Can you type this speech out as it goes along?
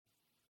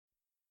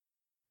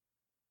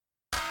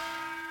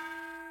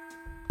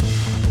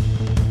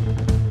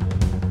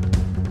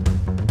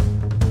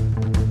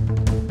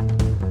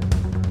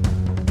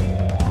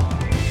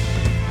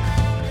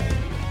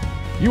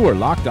You are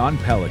Locked On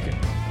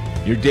Pelicans,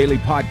 your daily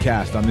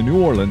podcast on the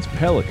New Orleans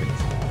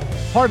Pelicans,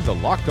 part of the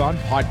Locked On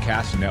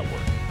Podcast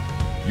Network,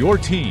 your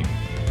team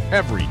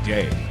every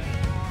day.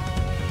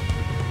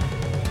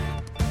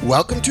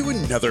 Welcome to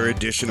another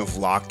edition of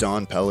Locked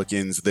On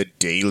Pelicans, the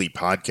daily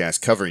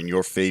podcast covering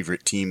your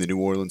favorite team, the New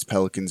Orleans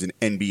Pelicans, and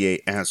NBA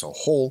as a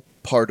whole.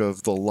 Part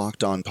of the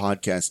Locked On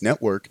Podcast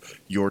Network,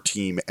 your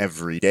team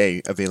every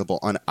day, available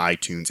on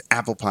iTunes,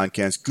 Apple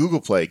Podcasts, Google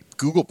Play,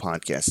 Google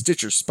Podcasts,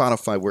 Stitcher,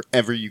 Spotify,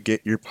 wherever you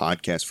get your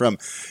podcast from.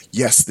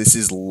 Yes, this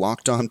is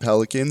Locked On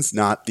Pelicans,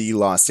 not the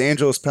Los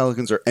Angeles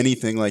Pelicans or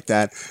anything like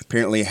that.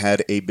 Apparently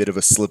had a bit of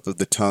a slip of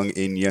the tongue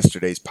in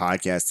yesterday's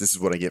podcast. This is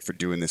what I get for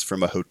doing this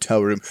from a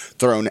hotel room,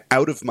 thrown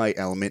out of my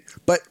element,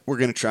 but we're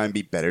going to try and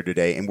be better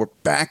today, and we're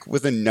back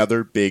with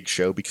another big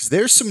show because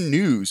there's some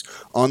news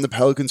on the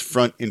Pelicans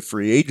front in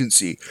free agency.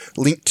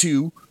 Linked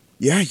to,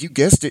 yeah, you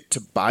guessed it,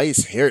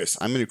 Tobias Harris.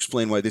 I'm going to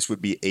explain why this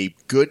would be a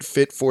good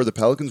fit for the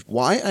Pelicans,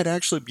 why I'd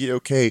actually be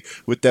okay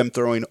with them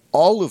throwing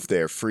all of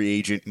their free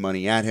agent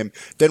money at him.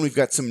 Then we've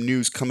got some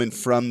news coming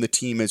from the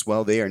team as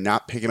well. They are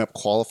not picking up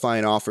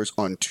qualifying offers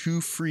on 2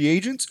 free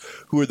agents.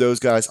 Who are those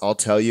guys? I'll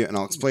tell you, and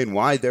I'll explain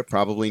why they're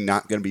probably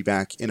not going to be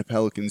back in a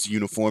Pelicans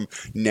uniform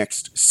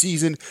next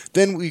season.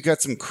 Then we've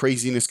got some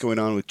craziness going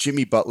on with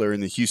Jimmy Butler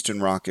and the Houston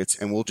Rockets,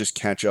 and we'll just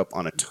catch up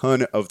on a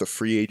ton of the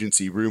free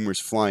agency rumors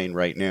flying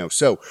right now.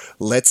 So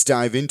let's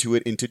dive into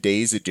it in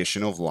today's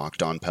edition of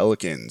Locked On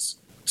Pelicans.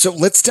 So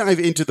let's dive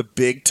into the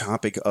big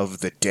topic of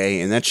the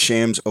day, and that's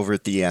Shams over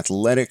at The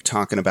Athletic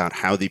talking about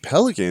how the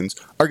Pelicans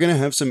are going to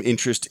have some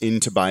interest in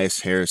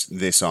Tobias Harris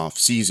this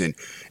offseason.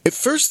 At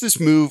first, this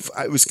move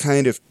I was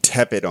kind of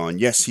tepid on.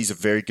 Yes, he's a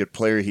very good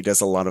player. He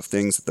does a lot of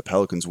things that the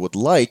Pelicans would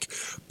like,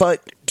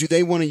 but do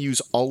they want to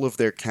use all of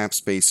their cap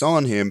space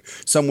on him,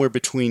 somewhere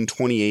between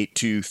 $28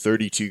 to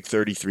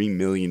 $33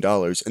 million?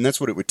 And that's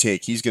what it would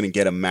take. He's going to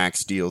get a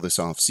max deal this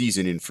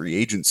offseason in free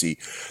agency.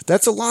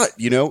 That's a lot,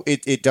 you know?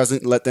 It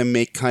doesn't let them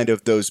make kind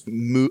of those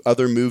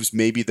other moves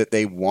maybe that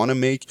they want to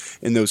make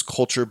in those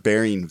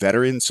culture-bearing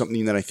veterans,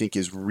 something that I think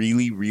is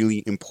really,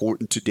 really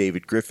important to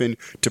David Griffin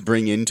to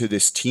bring into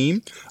this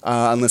team,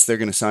 unless they're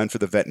going to sign for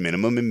the vet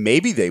minimum, and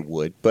maybe they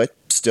would, but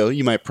still,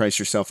 you might price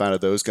yourself out of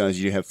those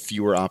guys. You have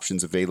fewer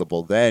options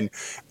available then.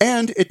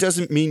 And it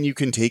doesn't mean you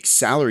can take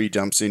salary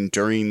dumps in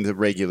during the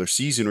regular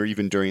season or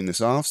even during this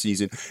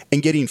offseason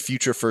and getting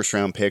future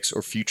first-round picks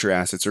or future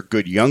assets or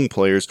good young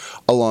players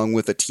along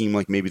with a team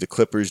like maybe the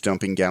Clippers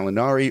dumping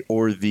Gallinari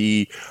or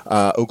the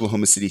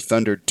Oklahoma City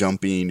Thunder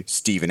dumping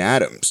Steven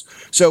Adams.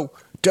 So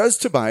does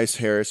Tobias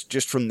Harris,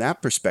 just from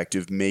that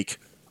perspective, make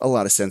a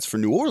lot of sense for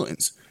New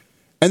Orleans?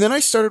 And then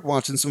I started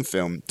watching some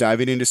film,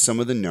 diving into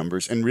some of the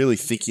numbers, and really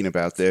thinking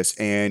about this,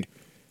 and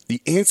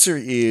the answer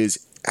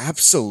is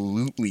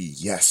absolutely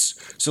yes.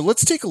 So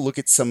let's take a look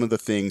at some of the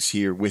things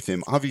here with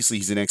him. Obviously,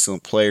 he's an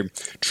excellent player,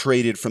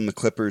 traded from the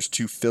Clippers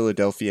to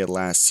Philadelphia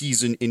last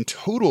season. In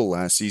total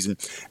last season,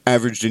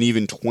 averaged an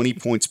even 20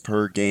 points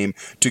per game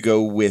to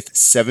go with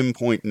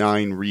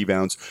 7.9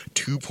 rebounds,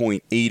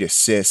 2.8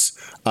 assists.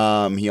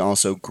 He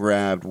also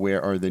grabbed,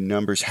 where are the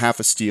numbers, half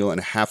a steal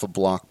and half a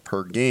block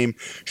per game.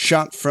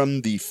 Shot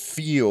from the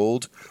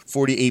field,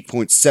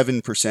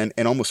 48.7%,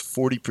 and almost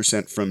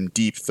 40% from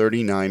deep,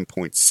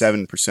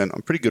 39.7%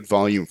 on pretty good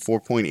volume,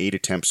 4.8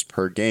 attempts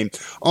per game.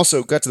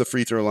 Also got to the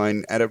free throw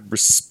line at a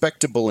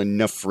respectable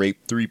enough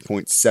rate,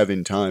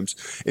 3.7 times.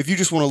 If you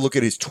just want to look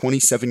at his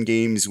 27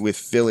 games with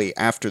Philly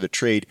after the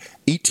trade,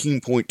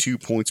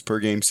 18.2 points per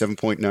game,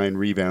 7.9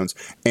 rebounds,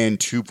 and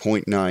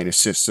 2.9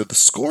 assists. So the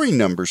scoring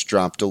numbers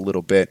dropped a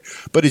little bit,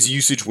 but his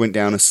usage went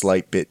down a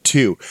slight bit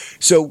too.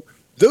 So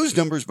those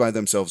numbers by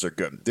themselves are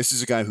good. This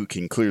is a guy who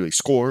can clearly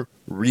score,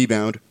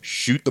 rebound,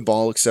 shoot the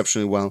ball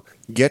exceptionally well,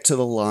 get to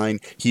the line.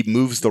 He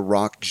moves the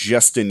rock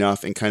just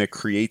enough and kind of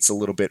creates a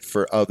little bit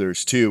for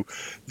others too.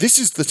 This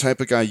is the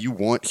type of guy you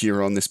want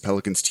here on this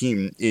Pelicans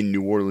team in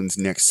New Orleans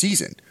next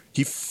season.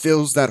 He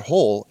fills that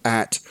hole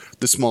at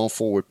the small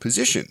forward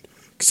position.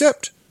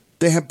 Except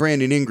they have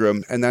Brandon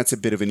Ingram, and that's a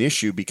bit of an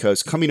issue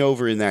because coming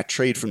over in that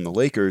trade from the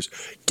Lakers,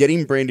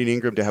 getting Brandon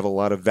Ingram to have a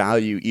lot of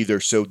value either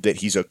so that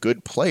he's a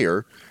good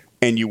player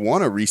and you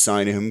want to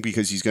re-sign him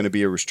because he's going to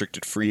be a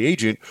restricted free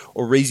agent,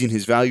 or raising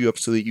his value up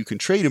so that you can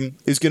trade him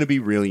is going to be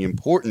really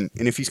important.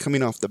 And if he's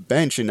coming off the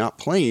bench and not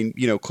playing,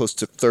 close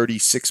to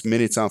 36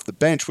 minutes off the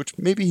bench, which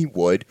maybe he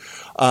would,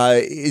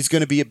 is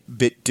going to be a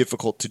bit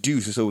difficult to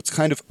do. So it's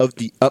kind of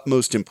the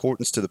utmost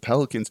importance to the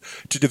Pelicans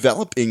to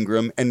develop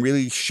Ingram and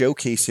really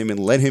showcase him and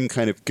let him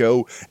kind of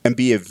go and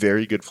be a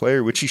very good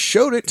player, which he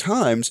showed at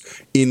times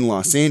in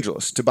Los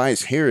Angeles.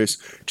 Tobias Harris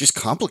just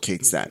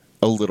complicates that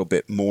a little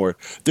bit more.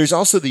 There's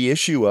also the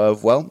issue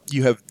of, well,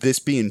 you have this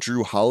being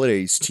Drew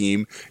Holiday's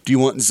team. Do you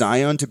want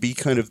Zion to be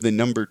kind of the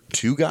number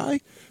 2 guy?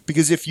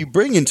 Because if you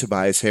bring in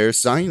Tobias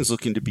Harris, Zion's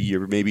looking to be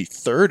your maybe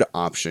 3rd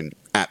option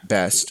at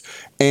best,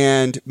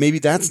 and maybe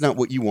that's not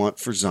what you want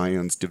for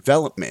Zion's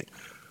development.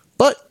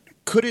 But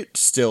could it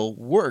still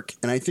work?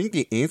 And I think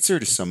the answer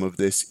to some of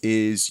this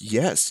is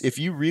yes. If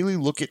you really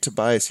look at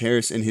Tobias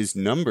Harris and his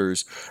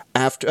numbers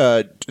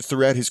after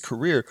throughout his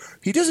career,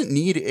 he doesn't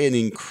need an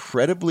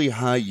incredibly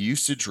high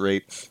usage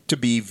rate to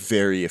be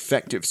very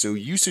effective. So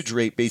usage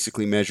rate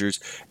basically measures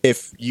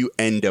if you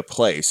end a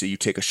play. So you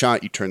take a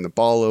shot, you turn the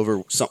ball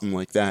over, something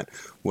like that,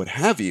 what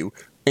have you.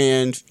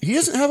 And he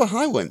doesn't have a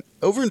high one.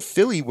 Over in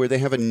Philly, where they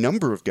have a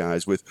number of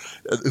guys with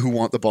who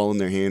want the ball in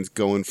their hands,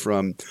 going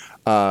from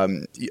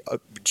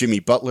Jimmy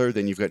Butler,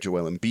 then you've got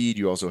Joel Embiid,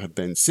 you also have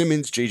Ben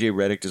Simmons. JJ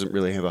Redick doesn't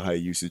really have a high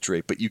usage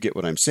rate, but you get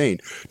what I'm saying.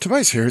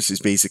 Tobias Harris is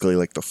basically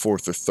like the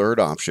fourth or third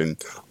option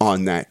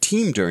on that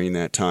team during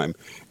that time.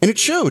 And it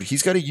showed.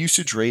 He's got a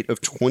usage rate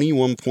of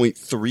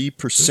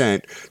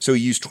 21.3%, so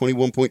he used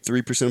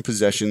 21.3% of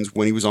possessions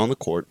when he was on the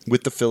court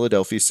with the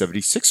Philadelphia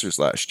 76ers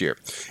last year.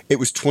 It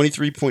was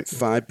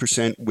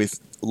 23.5% with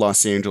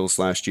Los Angeles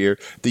last year.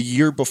 The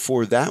year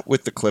before that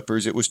with the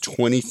Clippers, it was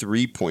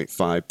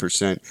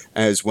 23.5%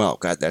 as well.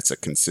 God, that's a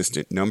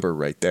consistent number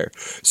right there.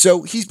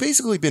 So he's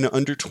basically been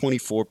under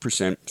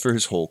 24% for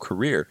his whole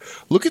career.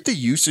 Look at the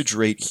usage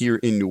rate here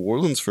in New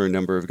Orleans for a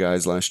number of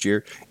guys last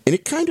year, and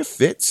it kind of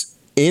fits.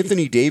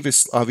 Anthony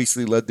Davis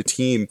obviously led the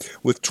team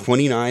with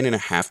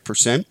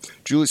 29.5%.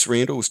 Julius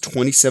Randle was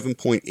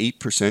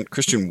 27.8%.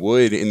 Christian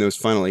Wood in those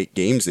final 8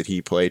 games that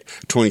he played,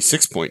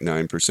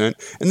 26.9%.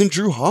 And then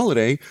Drew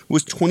Holiday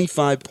was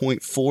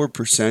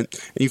 25.4%. And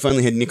you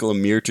finally had Nikola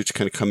Mirotic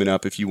kind of coming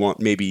up if you want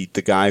maybe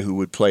the guy who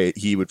would play it,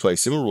 he would play a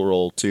similar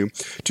role to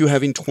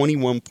having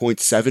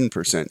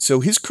 21.7%. So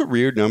his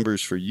career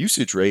numbers for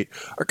usage rate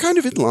are kind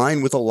of in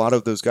line with a lot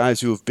of those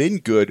guys who have been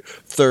good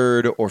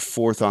third or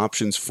fourth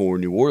options for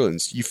New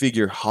Orleans. You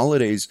figure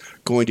Holiday's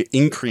going to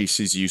increase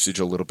his usage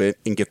a little bit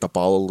and get the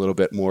ball a little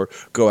bit more,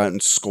 go out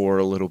and score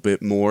a little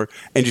bit more,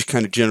 and just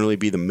kind of generally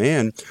be the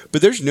man.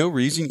 But there's no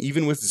reason,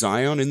 even with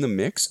Zion in the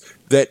mix,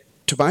 that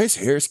Tobias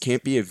Harris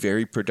can't be a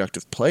very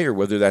productive player,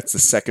 whether that's the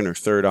second or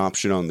third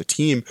option on the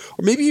team,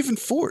 or maybe even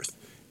fourth.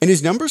 And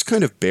his numbers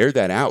kind of bear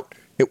that out.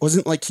 It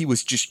wasn't like he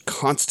was just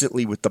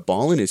constantly with the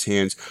ball in his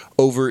hands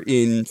over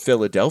in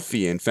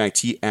Philadelphia. In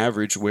fact, he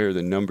averaged, where are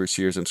the numbers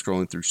here as I'm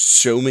scrolling through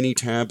so many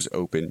tabs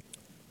open,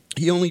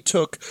 he only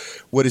took,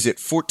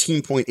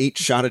 14.8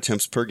 shot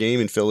attempts per game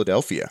in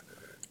Philadelphia.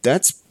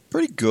 That's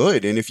pretty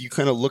good. And if you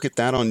kind of look at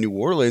that on New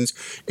Orleans,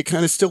 it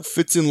kind of still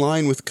fits in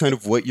line with kind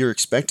of what you're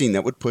expecting.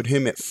 That would put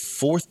him at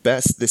 4th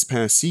best this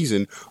past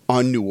season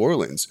on New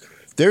Orleans.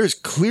 There is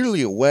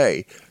clearly a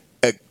way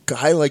a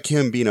guy like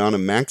him being on a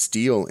max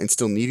deal and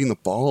still needing the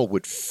ball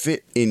would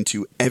fit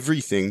into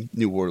everything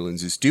New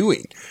Orleans is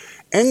doing.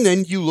 And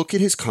then you look at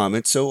his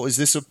comments, so is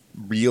this a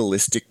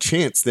realistic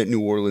chance that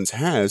New Orleans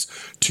has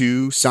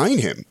to sign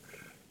him?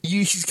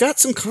 He's got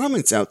some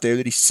comments out there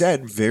that he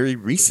said very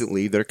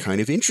recently that are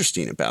kind of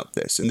interesting about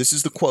this. And this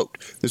is the quote.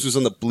 This was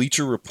on the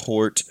Bleacher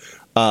Report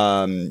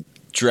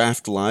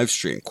draft live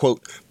stream.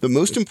 Quote, "The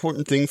most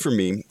important thing for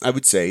me, I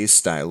would say, is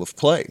style of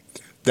play.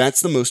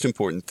 That's the most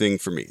important thing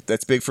for me.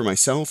 That's big for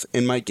myself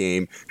and my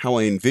game, how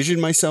I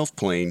envision myself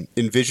playing,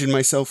 envision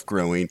myself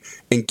growing,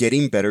 and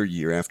getting better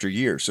year after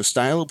year. So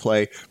style of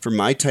play for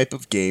my type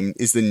of game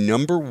is the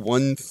number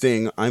one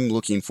thing I'm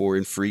looking for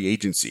in free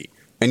agency."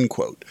 End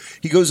quote.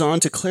 He goes on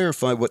to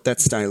clarify what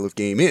that style of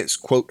game is.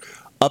 Quote,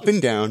 "Up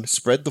and down,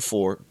 spread the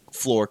floor,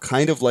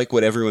 kind of like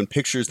what everyone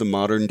pictures the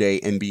modern day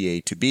NBA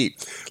to be.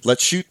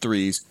 Let's shoot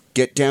threes.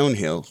 Get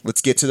downhill.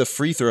 Let's get to the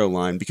free throw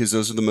line because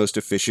those are the most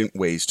efficient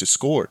ways to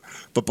score.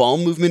 But ball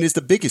movement is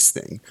the biggest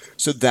thing.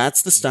 So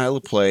that's the style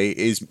of play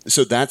is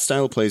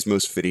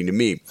most fitting to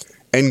me."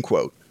 End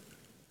quote.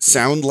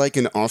 Sound like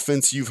an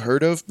offense you've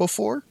heard of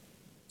before?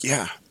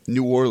 Yeah,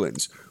 New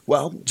Orleans.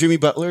 Well, Jimmy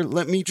Butler,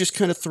 let me just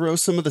kind of throw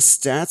some of the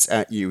stats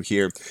at you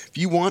here. If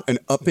you want an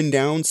up and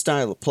down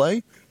style of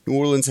play, New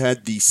Orleans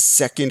had the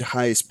second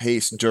highest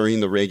pace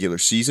during the regular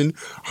season,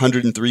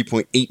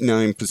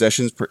 103.89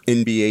 possessions per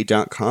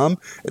NBA.com.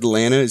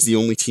 Atlanta is the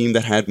only team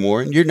that had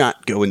more, and you're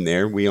not going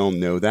there. We all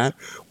know that.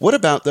 What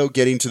about, though,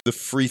 getting to the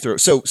free throw?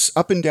 So,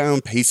 up and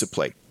down pace of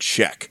play,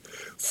 check.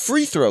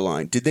 Free throw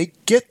line, did they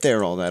get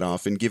there all that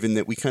often, given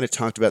that we kind of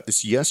talked about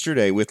this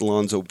yesterday with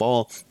Lonzo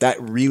Ball,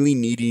 that really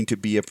needing to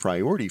be a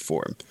priority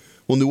for him?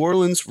 Well, New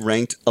Orleans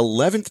ranked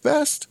 11th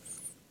best,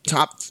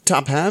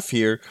 top half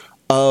here,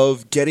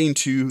 of getting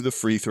to the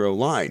free throw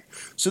line.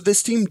 So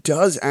this team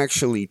does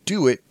actually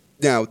do it.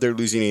 Now, they're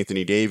losing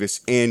Anthony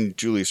Davis and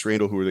Julius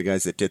Randle, who are the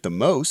guys that did the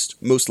most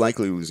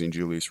likely losing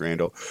Julius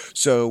Randle.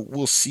 So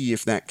we'll see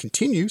if that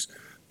continues.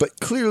 But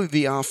clearly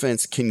the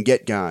offense can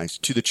get guys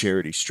to the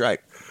charity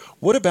stripe.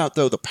 What about,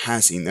 though, the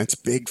passing? That's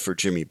big for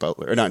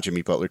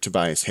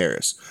Tobias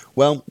Harris.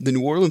 Well, the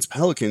New Orleans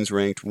Pelicans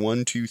ranked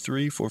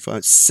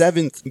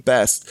 7th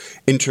best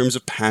in terms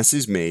of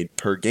passes made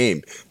per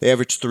game. They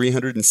averaged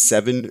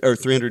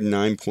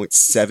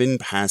 309.7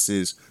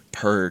 passes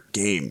per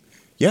game.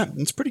 Yeah,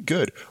 it's pretty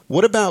good.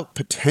 What about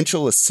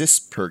potential assists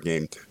per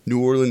game?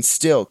 New Orleans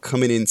still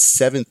coming in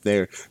 7th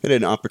there. They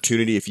had an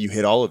opportunity, if you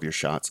hit all of your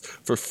shots,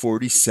 for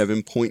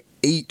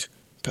 47.8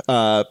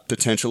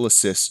 potential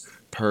assists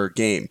per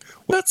game.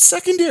 What about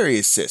secondary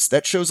assists?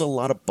 That shows a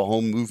lot of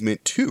ball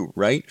movement too,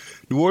 right?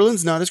 New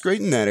Orleans not as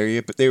great in that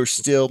area, but they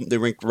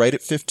ranked right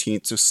at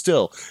 15th, so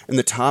still in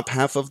the top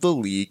half of the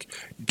league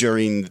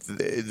during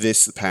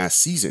this past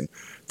season.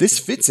 This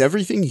fits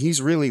everything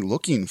he's really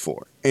looking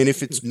for. And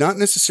if it's not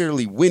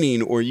necessarily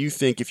winning, or you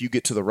think if you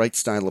get to the right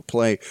style of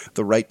play,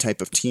 the right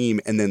type of team,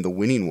 and then the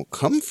winning will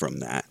come from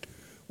that,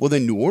 well,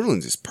 then New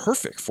Orleans is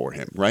perfect for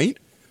him, right?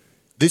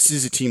 This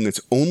is a team that's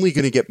only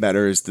going to get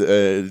better as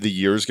the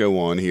years go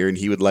on here, and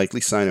he would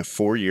likely sign a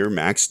 4-year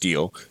max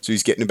deal, so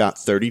he's getting about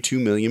 $32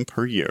 million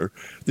per year.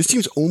 This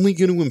team's only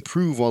going to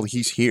improve while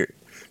he's here.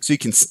 So he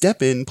can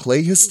step in,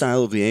 play his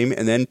style of the game,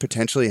 and then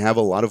potentially have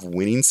a lot of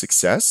winning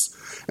success.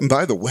 And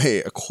by the way,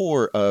 a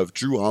core of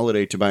Drew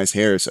Holiday, Tobias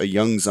Harris, a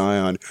young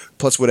Zion,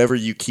 plus whatever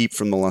you keep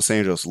from the Los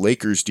Angeles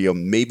Lakers deal,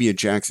 maybe a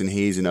Jackson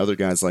Hayes and other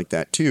guys like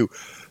that too,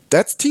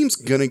 that team's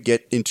going to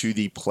get into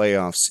the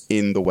playoffs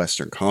in the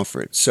Western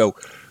Conference. So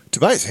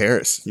Tobias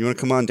Harris, you want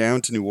to come on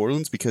down to New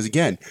Orleans? Because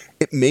again,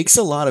 it makes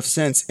a lot of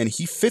sense, and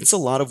he fits a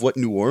lot of what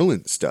New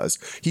Orleans does.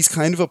 He's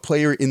kind of a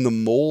player in the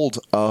mold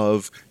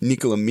of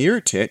Nikola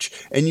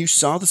Mirotic, and you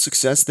saw the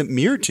success that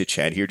Mirotic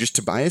had here. Just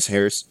Tobias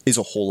Harris is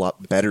a whole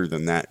lot better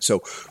than that.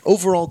 So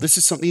overall, this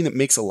is something that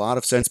makes a lot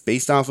of sense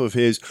based off of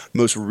his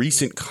most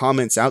recent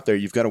comments out there.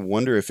 You've got to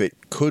wonder if it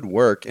could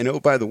work. And oh,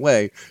 by the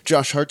way,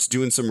 Josh Hart's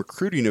doing some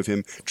recruiting of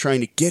him, trying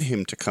to get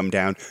him to come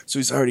down. So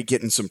he's already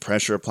getting some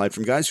pressure applied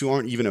from guys who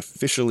aren't even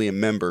officially a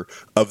member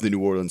of the New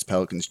Orleans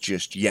Pelicans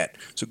just yet.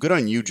 So good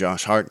on you,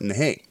 Josh Hart. And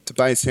hey,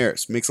 Tobias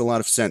Harris makes a lot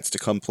of sense to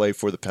come play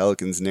for the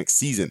Pelicans next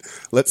season.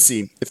 Let's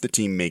see if the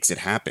team makes it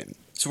happen.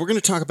 So we're going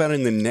to talk about it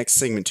in the next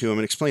segment too. I'm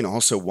going to explain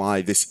also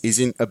why this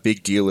isn't a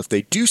big deal if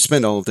they do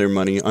spend all of their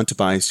money on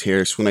Tobias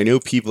Harris, when I know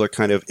people are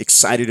kind of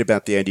excited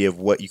about the idea of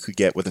what you could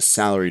get with a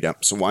salary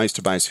dump. So why is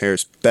Tobias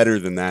Harris better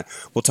than that?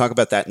 We'll talk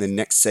about that in the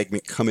next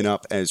segment coming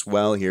up as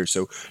well here.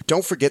 So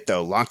don't forget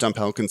though, Locked On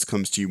Pelicans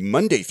comes to you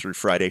Monday through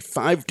Friday,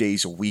 5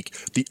 days a week.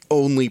 The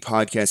only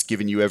podcast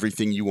giving you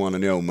everything you want to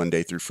know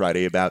Monday through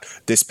Friday about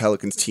this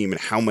Pelicans team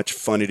and how much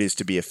fun it is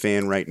to be a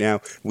fan right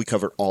now. We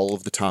cover all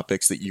of the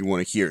topics that you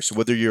want to hear. So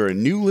whether you're a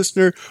new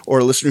listener or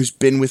a listener who's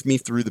been with me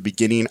through the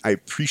beginning, I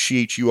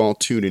appreciate you all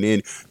tuning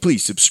in.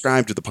 Please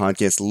subscribe to the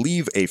podcast,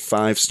 leave a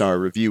 5-star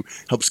review,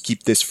 helps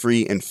keep this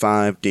free and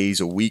 5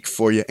 days a week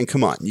for you. And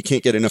come on, you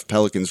can't get enough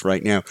Pelicans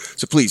right now,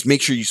 so please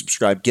make sure you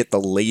subscribe, get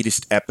the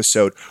latest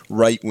episode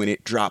right when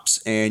it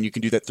drops, and you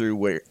can do that through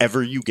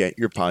wherever you get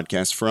your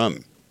podcast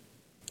from.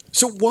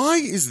 So why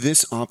is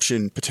this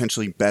option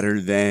potentially better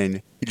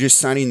than just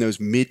signing those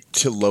mid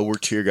to lower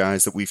tier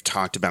guys that we've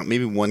talked about,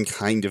 maybe one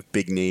kind of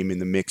big name in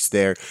the mix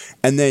there,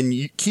 and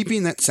then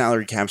keeping that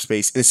salary cap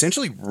space and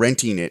essentially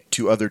renting it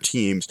to other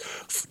teams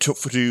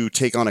to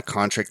take on a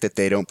contract that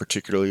they don't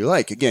particularly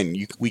like? Again,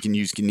 we can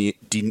use Danilo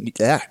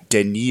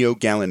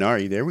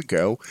Gallinari, there we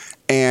go,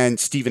 and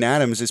Steven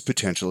Adams as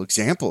potential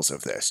examples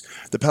of this.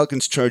 The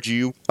Pelicans charge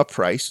you a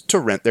price to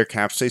rent their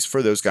cap space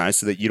for those guys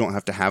so that you don't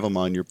have to have them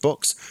on your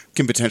books.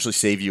 Can potentially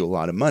save you a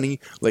lot of money,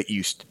 let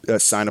you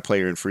sign a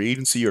player in free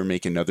agency or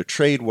make another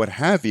trade, what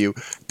have you.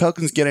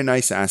 Pelicans get a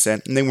nice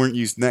asset, and they weren't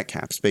using that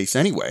cap space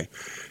anyway.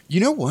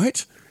 You know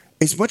what?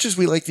 As much as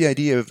we like the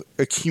idea of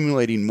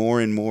accumulating more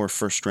and more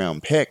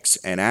first-round picks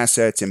and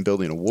assets and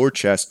building a war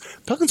chest,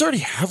 Pelicans already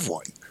have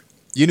one.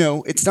 You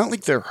know, it's not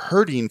like they're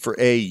hurting for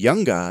A,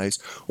 young guys,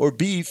 or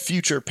B,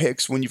 future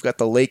picks when you've got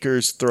the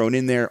Lakers thrown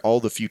in there, all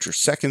the future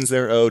seconds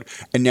they're owed,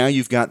 and now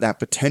you've got that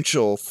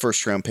potential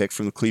first-round pick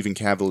from the Cleveland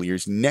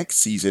Cavaliers next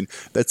season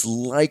that's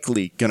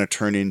likely going to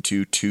turn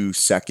into 2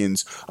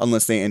 seconds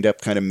unless they end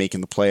up kind of making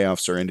the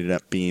playoffs or ended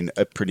up being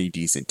a pretty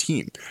decent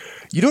team.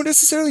 You don't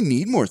necessarily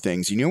need more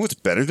things. You know what's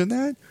better than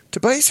that?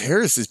 Tobias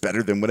Harris is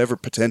better than whatever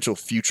potential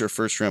future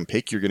first-round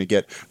pick you're going to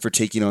get for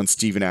taking on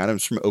Steven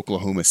Adams from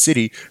Oklahoma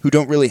City, who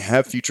don't really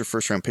have future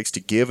first-round picks to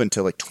give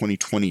until like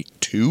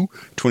 2022,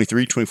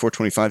 23, 24,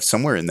 25,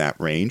 somewhere in that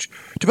range.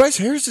 Tobias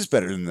Harris is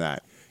better than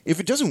that. If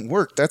it doesn't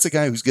work, that's a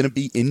guy who's going to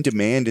be in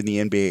demand in the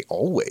NBA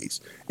always,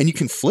 and you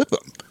can flip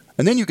him.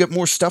 And then you get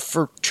more stuff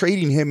for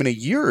trading him in a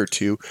year or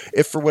two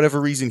if for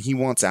whatever reason he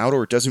wants out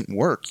or it doesn't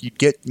work. You'd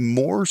get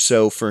more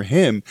so for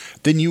him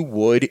than you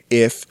would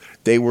if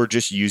they were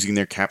just using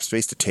their cap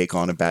space to take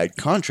on a bad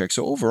contract.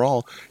 So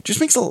overall, it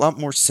just makes a lot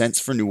more sense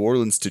for New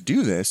Orleans to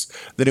do this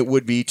than it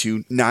would be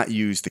to not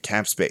use the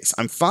cap space.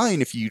 I'm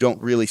fine if you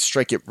don't really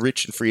strike it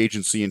rich in free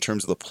agency in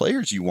terms of the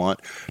players you want.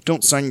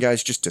 Don't sign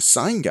guys just to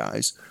sign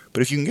guys.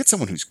 But if you can get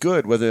someone who's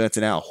good, whether that's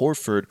an Al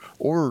Horford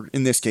or,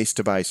 in this case,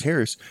 Tobias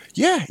Harris,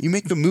 yeah, you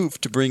make the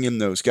move to bring in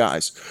those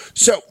guys.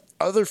 So,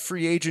 other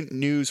free agent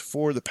news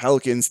for the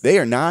Pelicans, they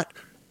are not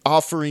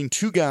offering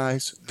 2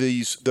 guys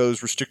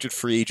those restricted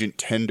free agent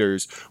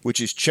tenders,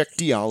 which is Cheick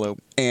Diallo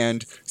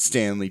and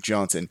Stanley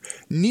Johnson.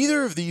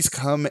 Neither of these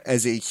come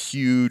as a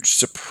huge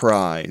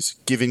surprise,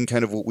 given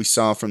kind of what we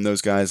saw from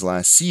those guys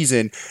last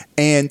season,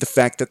 and the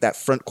fact that that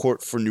front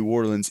court for New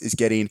Orleans is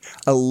getting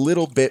a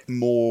little bit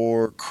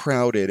more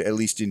crowded, at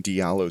least in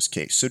Diallo's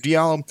case. So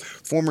Diallo,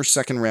 former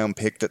second-round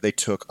pick that they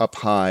took up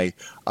high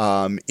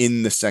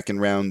in the second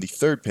round, the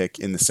third pick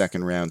in the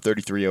second round,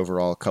 33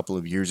 overall a couple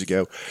of years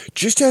ago,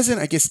 just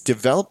hasn't, I guess,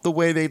 developed the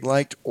way they'd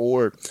liked,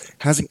 or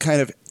hasn't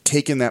kind of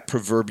taken that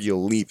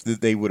proverbial leap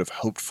that they would have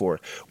hoped for.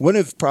 One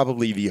of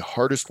probably the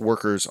hardest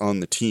workers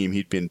on the team.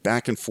 He'd been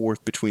back and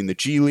forth between the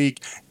G League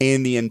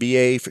and the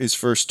NBA for his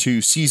first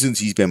 2 seasons.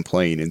 He's been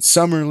playing in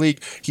Summer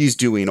League. He's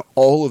doing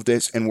all of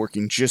this and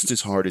working just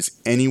as hard as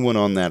anyone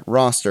on that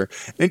roster,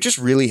 and it just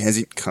really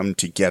hasn't come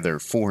together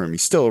for him.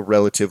 He's still a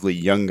relatively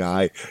young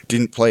guy.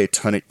 Didn't play a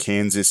ton at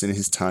Kansas in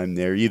his time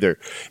there either.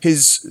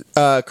 His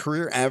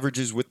career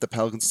averages with the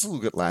Pelicans, let's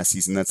look at last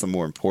season. That's the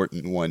more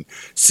important one.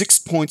 6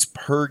 points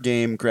per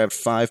game, grabbed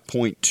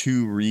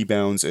 5.2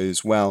 rebounds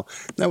as well.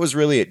 That was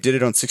really it. Did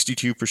it on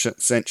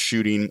 62%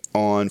 shooting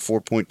on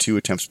 4.2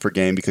 attempts per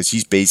game, because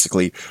he's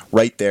basically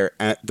right there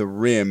at the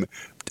rim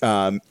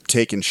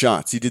taking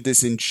shots. He did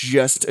this in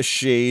just a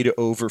shade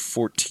over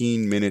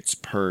 14 minutes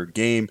per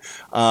game.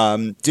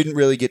 Didn't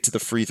really get to the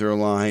free throw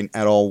line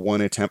at all,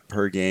 1 attempt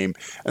per game.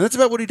 And that's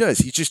about what he does.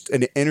 He's just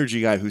an energy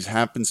guy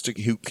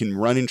who can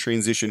run in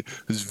transition,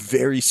 who's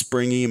very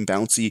springy and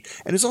bouncy,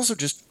 and is also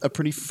just a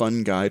pretty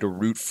fun guy to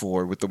root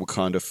for with the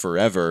Wakanda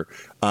Forever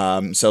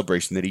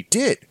celebration that he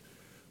did.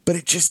 But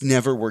it just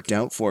never worked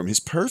out for him. His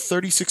per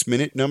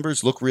 36-minute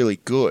numbers look really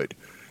good.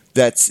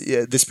 That's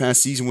this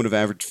past season would have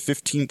averaged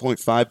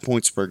 15.5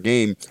 points per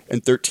game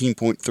and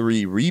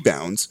 13.3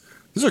 rebounds.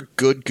 Those are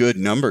good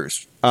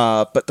numbers.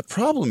 But the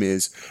problem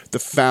is the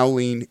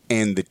fouling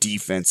and the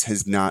defense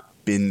has not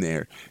been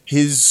there.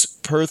 His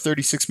per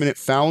 36-minute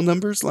foul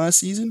numbers last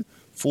season,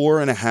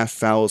 4.5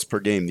 fouls per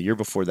game. The year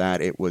before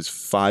that, it was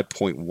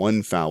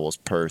 5.1 fouls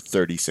per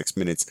 36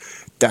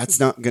 minutes. That's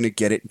not going to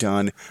get it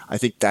done. I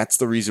think that's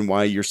the reason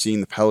why you're seeing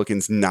the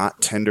Pelicans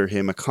not tender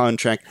him a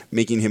contract,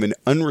 making him an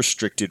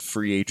unrestricted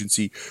free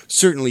agency.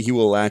 Certainly he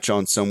will latch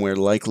on somewhere,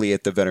 likely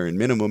at the veteran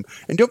minimum.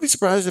 And don't be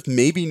surprised if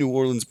maybe New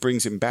Orleans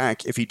brings him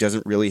back if he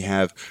doesn't really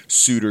have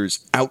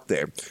suitors out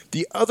there.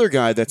 The other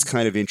guy that's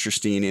kind of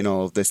interesting in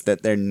all of this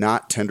that they're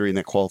not tendering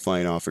that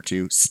qualifying offer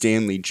to,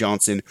 Stanley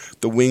Johnson,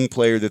 the wing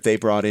player that they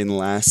brought in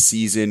last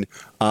season,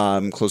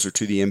 closer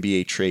to the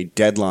NBA trade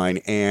deadline.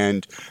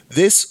 And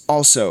this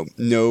also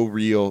no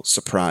real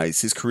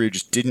surprise. His career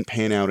just didn't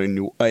pan out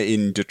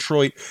in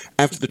Detroit.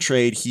 After the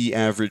trade, he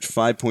averaged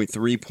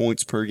 5.3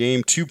 points per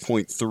game,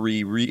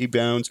 2.3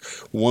 rebounds,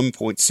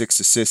 1.6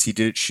 assists. He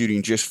did it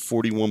shooting just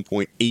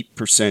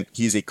 41.8%.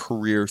 He's a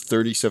career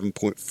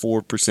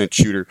 37.4%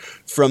 shooter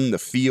from the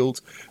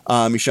field.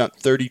 He shot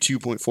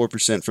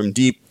 32.4% from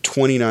deep,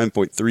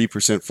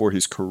 29.3% for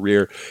his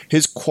career.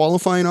 His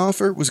qualifying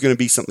offer was going to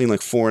be something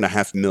like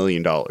 $4.5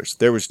 million.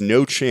 There was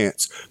no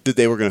chance that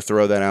they were going to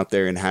throw that out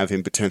there and have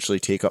him potentially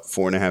take up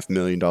 $4.5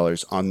 million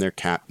on their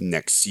cap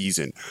next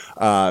season.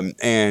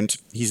 And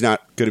he's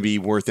not going to be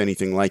worth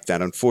anything like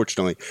that,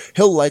 unfortunately.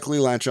 He'll likely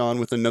latch on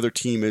with another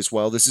team as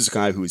well. This is a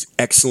guy who is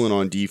excellent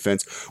on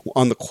defense.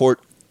 On the court,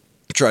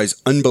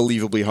 tries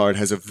unbelievably hard,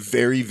 has a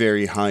very,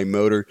 very high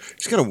motor.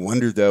 Just gotta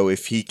wonder, though,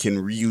 if he can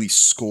really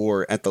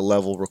score at the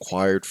level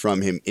required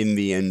from him in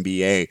the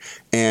NBA.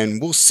 And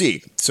we'll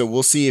see. So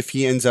we'll see if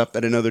he ends up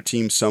at another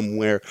team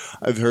somewhere.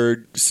 I've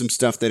heard some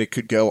stuff that it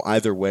could go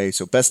either way.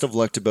 So best of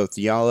luck to both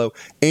Diallo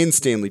and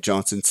Stanley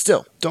Johnson.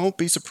 Still, don't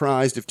be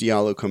surprised if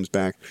Diallo comes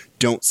back.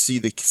 Don't see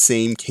the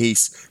same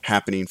case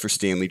happening for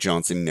Stanley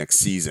Johnson next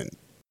season.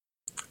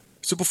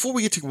 So before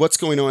we get to what's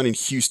going on in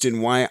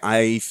Houston, why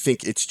I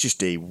think it's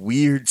just a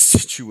weird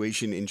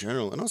situation in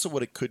general, and also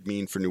what it could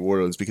mean for New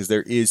Orleans, because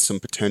there is some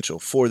potential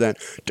for that.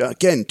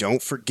 Again,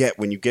 don't forget,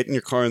 when you get in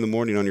your car in the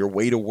morning on your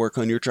way to work,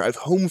 on your drive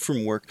home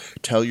from work,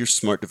 tell your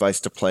smart device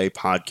to play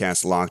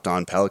podcast Locked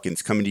On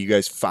Pelicans, coming to you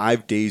guys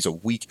 5 days a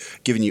week,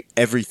 giving you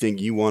everything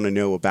you want to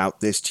know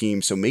about this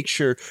team. So make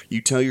sure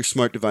you tell your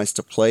smart device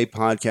to play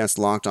podcast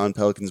Locked On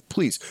Pelicans.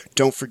 Please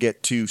don't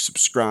forget to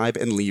subscribe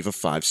and leave a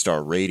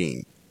 5-star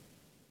rating.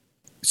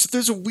 So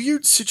there's a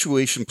weird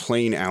situation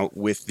playing out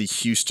with the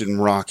Houston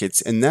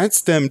Rockets, and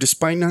that's them,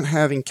 despite not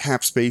having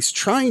cap space,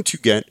 trying to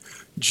get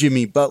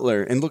Jimmy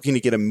Butler and looking to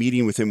get a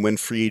meeting with him when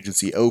free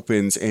agency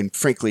opens. And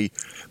frankly,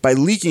 by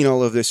leaking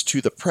all of this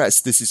to the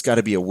press, this has got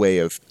to be a way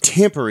of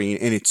tampering,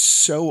 and it's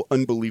so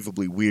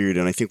unbelievably weird,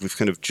 and I think we've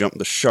kind of jumped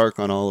the shark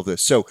on all of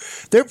this. So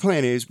their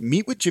plan is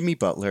meet with Jimmy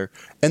Butler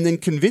and then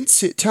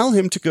tell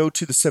him to go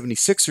to the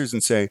 76ers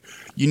and say,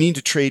 you need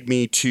to trade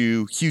me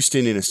to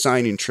Houston in a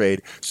sign-in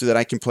trade so that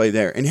I can play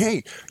there. And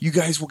hey, you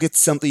guys will get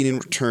something in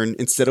return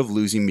instead of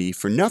losing me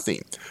for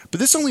nothing. But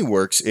this only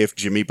works if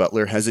Jimmy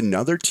Butler has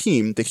another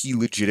team that he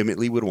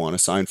legitimately would want to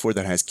sign for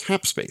that has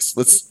cap space.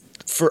 Let's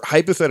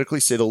hypothetically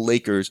say the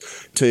Lakers,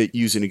 to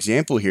use an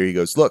example here. He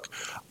goes, look,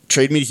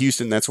 trade me to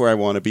Houston. That's where I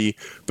want to be.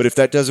 But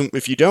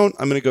if you don't,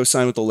 I'm going to go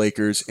sign with the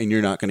Lakers, and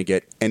you're not going to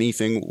get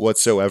anything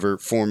whatsoever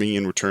for me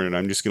in return, and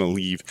I'm just going to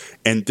leave.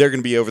 And they're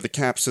going to be over the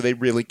cap, so they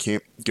really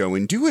can't go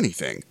and do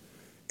anything.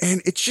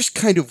 And it's just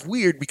kind of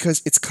weird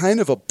because it's kind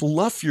of a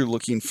bluff you're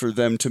looking for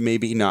them to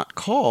maybe not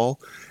call.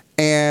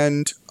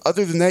 And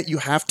other than that, you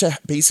have to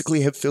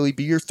basically have Philly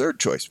be your third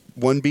choice.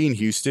 1 being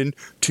Houston,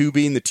 2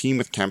 being the team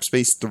with cap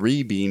space,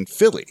 3 being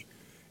Philly.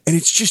 And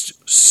it's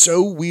just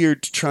so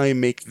weird to try and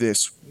make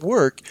this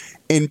work.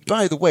 And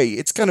by the way,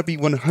 it's going to be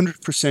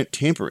 100%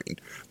 tampering.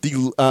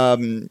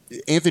 The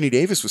Anthony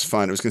Davis was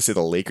fined. I was going to say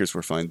the Lakers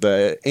were fined.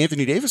 The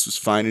Anthony Davis was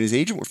fined, and his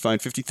agent were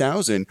fined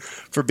 $50,000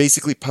 for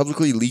basically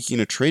publicly leaking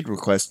a trade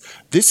request.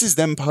 This is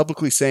them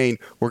publicly saying,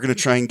 we're going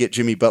to try and get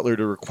Jimmy Butler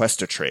to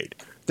request a trade.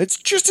 That's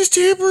just as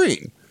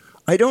tampering.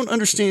 I don't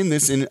understand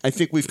this, and I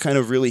think we've kind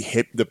of really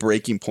hit the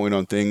breaking point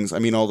on things. I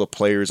mean, all the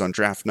players on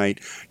draft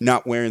night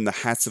not wearing the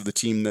hats of the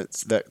team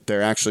that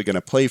they're actually going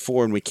to play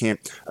for, and we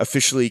can't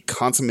officially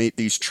consummate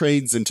these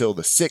trades until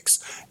the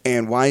 6th.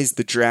 And why is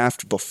the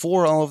draft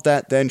before all of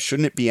that then?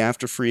 Shouldn't it be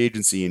after free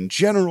agency in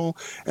general?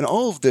 And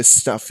all of this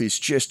stuff is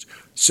just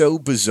so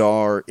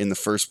bizarre in the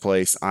first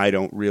place. I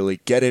don't really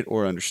get it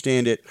or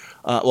understand it.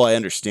 Well, I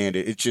understand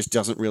it. It just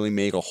doesn't really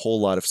make a whole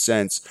lot of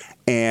sense.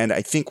 And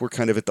I think we're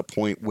kind of at the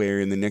point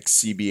where in the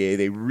next CBA,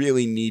 they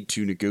really need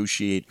to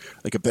negotiate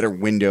like a better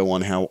window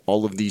on how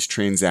all of these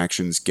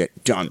transactions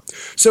get done.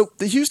 So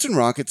the Houston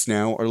Rockets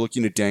now are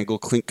looking to dangle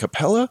Clint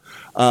Capella,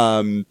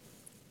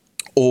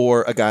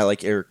 or a guy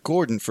like Eric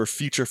Gordon for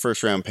future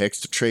first-round picks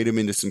to trade him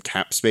into some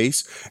cap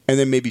space, and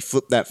then maybe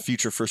flip that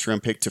future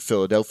first-round pick to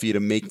Philadelphia to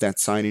make that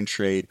signing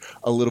trade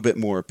a little bit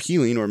more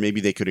appealing, or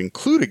maybe they could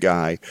include a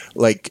guy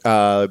like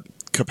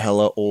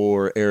Capella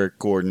or Eric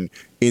Gordon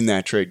in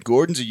that trade.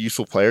 Gordon's a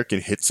useful player, can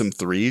hit some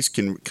threes,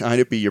 can kind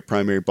of be your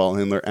primary ball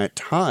handler at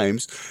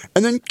times.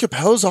 And then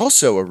Capella's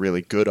also a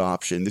really good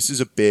option. This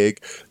is a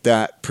big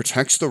that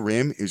protects the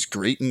rim, is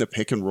great in the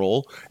pick and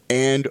roll,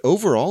 and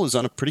overall is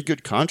on a pretty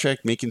good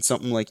contract, making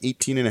something like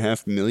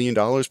 $18.5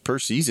 million per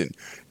season.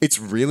 It's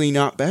really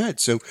not bad.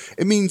 So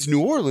it means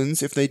New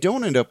Orleans, if they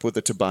don't end up with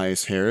a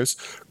Tobias Harris,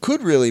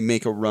 could really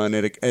make a run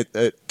at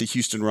the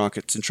Houston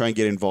Rockets and try and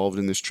get involved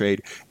in this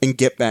trade and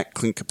get back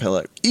Clint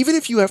Capella. Even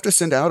if you have to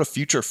send out a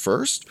future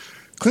first,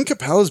 Clint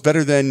Capella is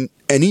better than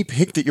any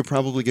pick that you're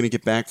probably going to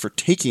get back for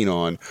taking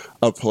on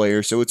a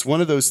player. So it's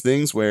one of those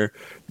things where,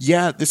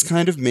 yeah, this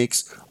kind of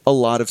makes a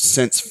lot of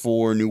sense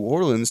for New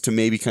Orleans to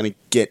maybe kind of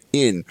get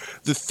in.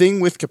 The thing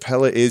with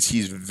Capella is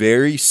he's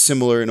very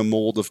similar in a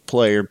mold of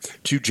player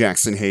to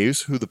Jackson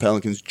Hayes, who the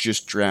Pelicans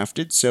just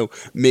drafted. So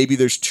maybe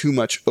there's too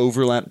much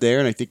overlap there.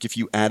 And I think if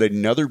you add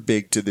another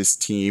big to this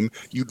team,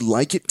 you'd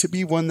like it to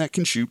be one that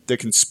can shoot, that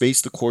can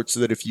space the court, so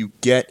that if you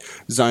get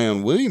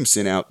Zion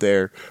Williamson out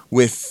there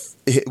with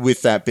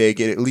that big,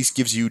 it at least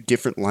gives you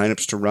different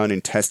lineups to run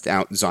and test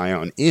out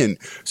Zion in.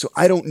 So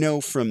I don't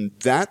know from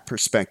that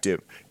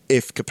perspective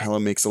if Capella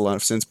makes a lot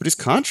of sense, but his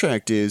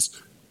contract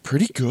is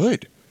pretty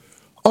good.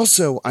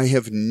 Also, I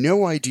have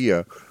no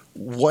idea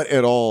what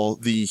at all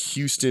the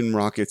Houston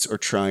Rockets are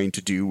trying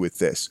to do with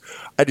this.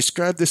 I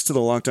described this to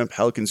the Locked On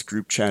Pelicans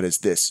group chat as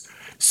this.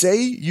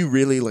 Say you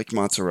really like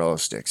mozzarella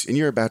sticks and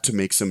you're about to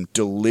make some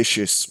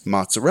delicious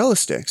mozzarella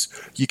sticks.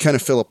 You kind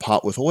of fill a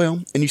pot with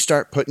oil and you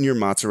start putting your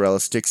mozzarella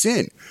sticks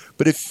in.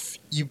 But if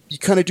you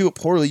kind of do it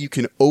poorly, you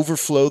can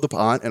overflow the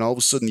pot and all of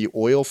a sudden the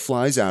oil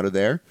flies out of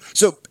there.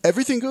 So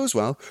everything goes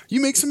well.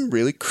 You make some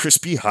really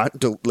crispy, hot,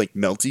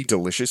 melty,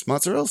 delicious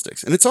mozzarella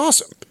sticks. And it's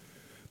awesome.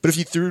 But if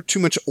you threw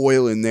too much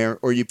oil in there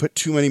or you put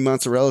too many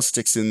mozzarella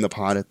sticks in the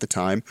pot at the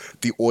time,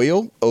 the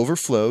oil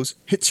overflows,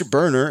 hits your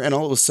burner, and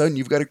all of a sudden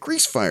you've got a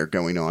grease fire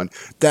going on.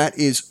 That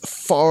is a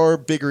far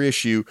bigger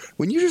issue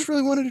when you just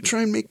really wanted to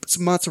try and make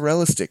some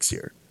mozzarella sticks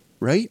here,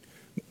 right?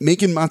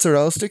 Making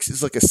mozzarella sticks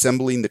is like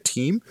assembling the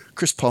team.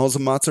 Chris Paul's a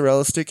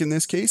mozzarella stick in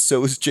this case,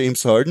 so is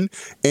James Harden,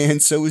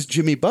 and so is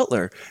Jimmy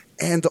Butler.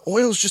 And the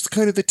oil is just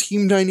kind of the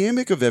team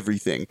dynamic of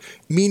everything,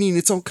 meaning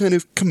it's all kind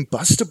of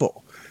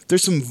combustible.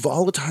 There's some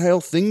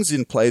volatile things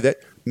in play that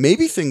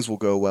maybe things will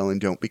go well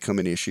and don't become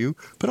an issue,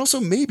 but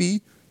also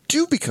maybe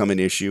do become an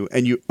issue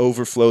and you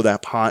overflow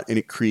that pot and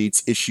it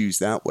creates issues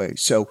that way.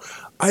 So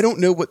I don't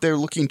know what they're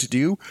looking to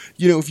do.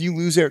 You know, if you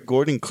lose Eric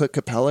Gordon, Clint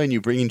Capella, and you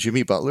bring in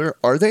Jimmy Butler,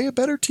 are they a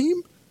better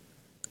team?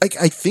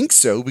 I think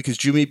so, because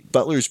Jimmy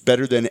Butler is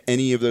better than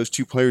any of those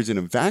two players in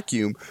a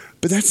vacuum,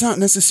 but that's not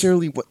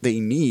necessarily what they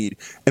need.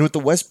 And with the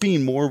West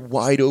being more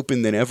wide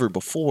open than ever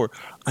before,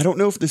 I don't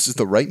know if this is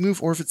the right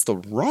move or if it's the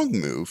wrong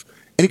move.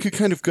 And it could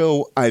kind of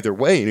go either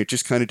way, and it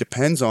just kind of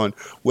depends on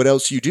what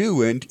else you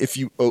do. And if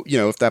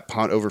if that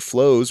pot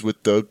overflows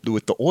with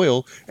the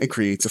oil and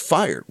creates a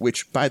fire,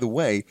 which, by the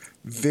way,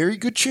 very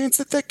good chance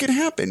that could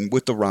happen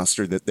with the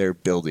roster that they're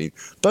building.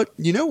 But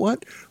you know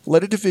what?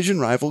 Let a division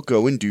rival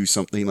go and do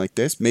something like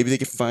this. Maybe they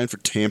get fined for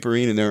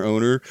tampering, and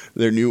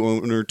their new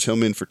owner,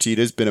 Tillman Fertitta,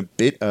 has been a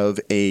bit of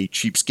a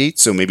cheapskate,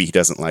 so maybe he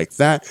doesn't like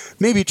that.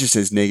 Maybe it just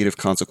has negative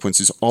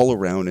consequences all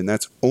around, and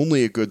that's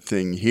only a good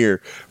thing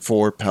here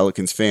for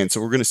Pelicans fans.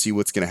 So we're going to see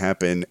what's going to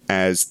happen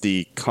as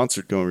the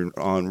concert going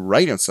on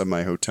right outside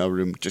my hotel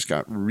room just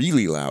got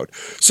really loud.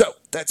 So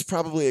that's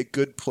probably a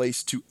good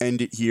place to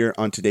end it here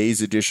on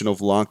today's edition of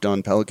Locked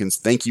On Pelicans.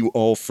 Thank you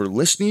all for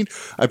listening.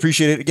 I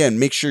appreciate it. Again,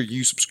 make sure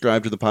you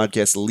subscribe to the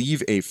podcast.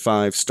 Leave a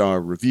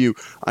 5-star review.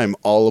 I'm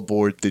all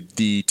aboard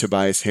the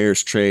Tobias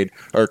Harris train.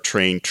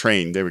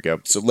 There we go.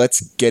 So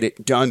let's get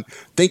it done.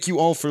 Thank you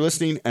all for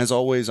listening. As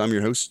always, I'm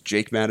your host,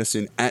 Jake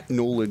Madison, at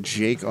NOLA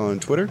Jake on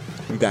Twitter.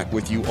 I'm back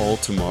with you all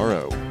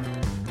tomorrow.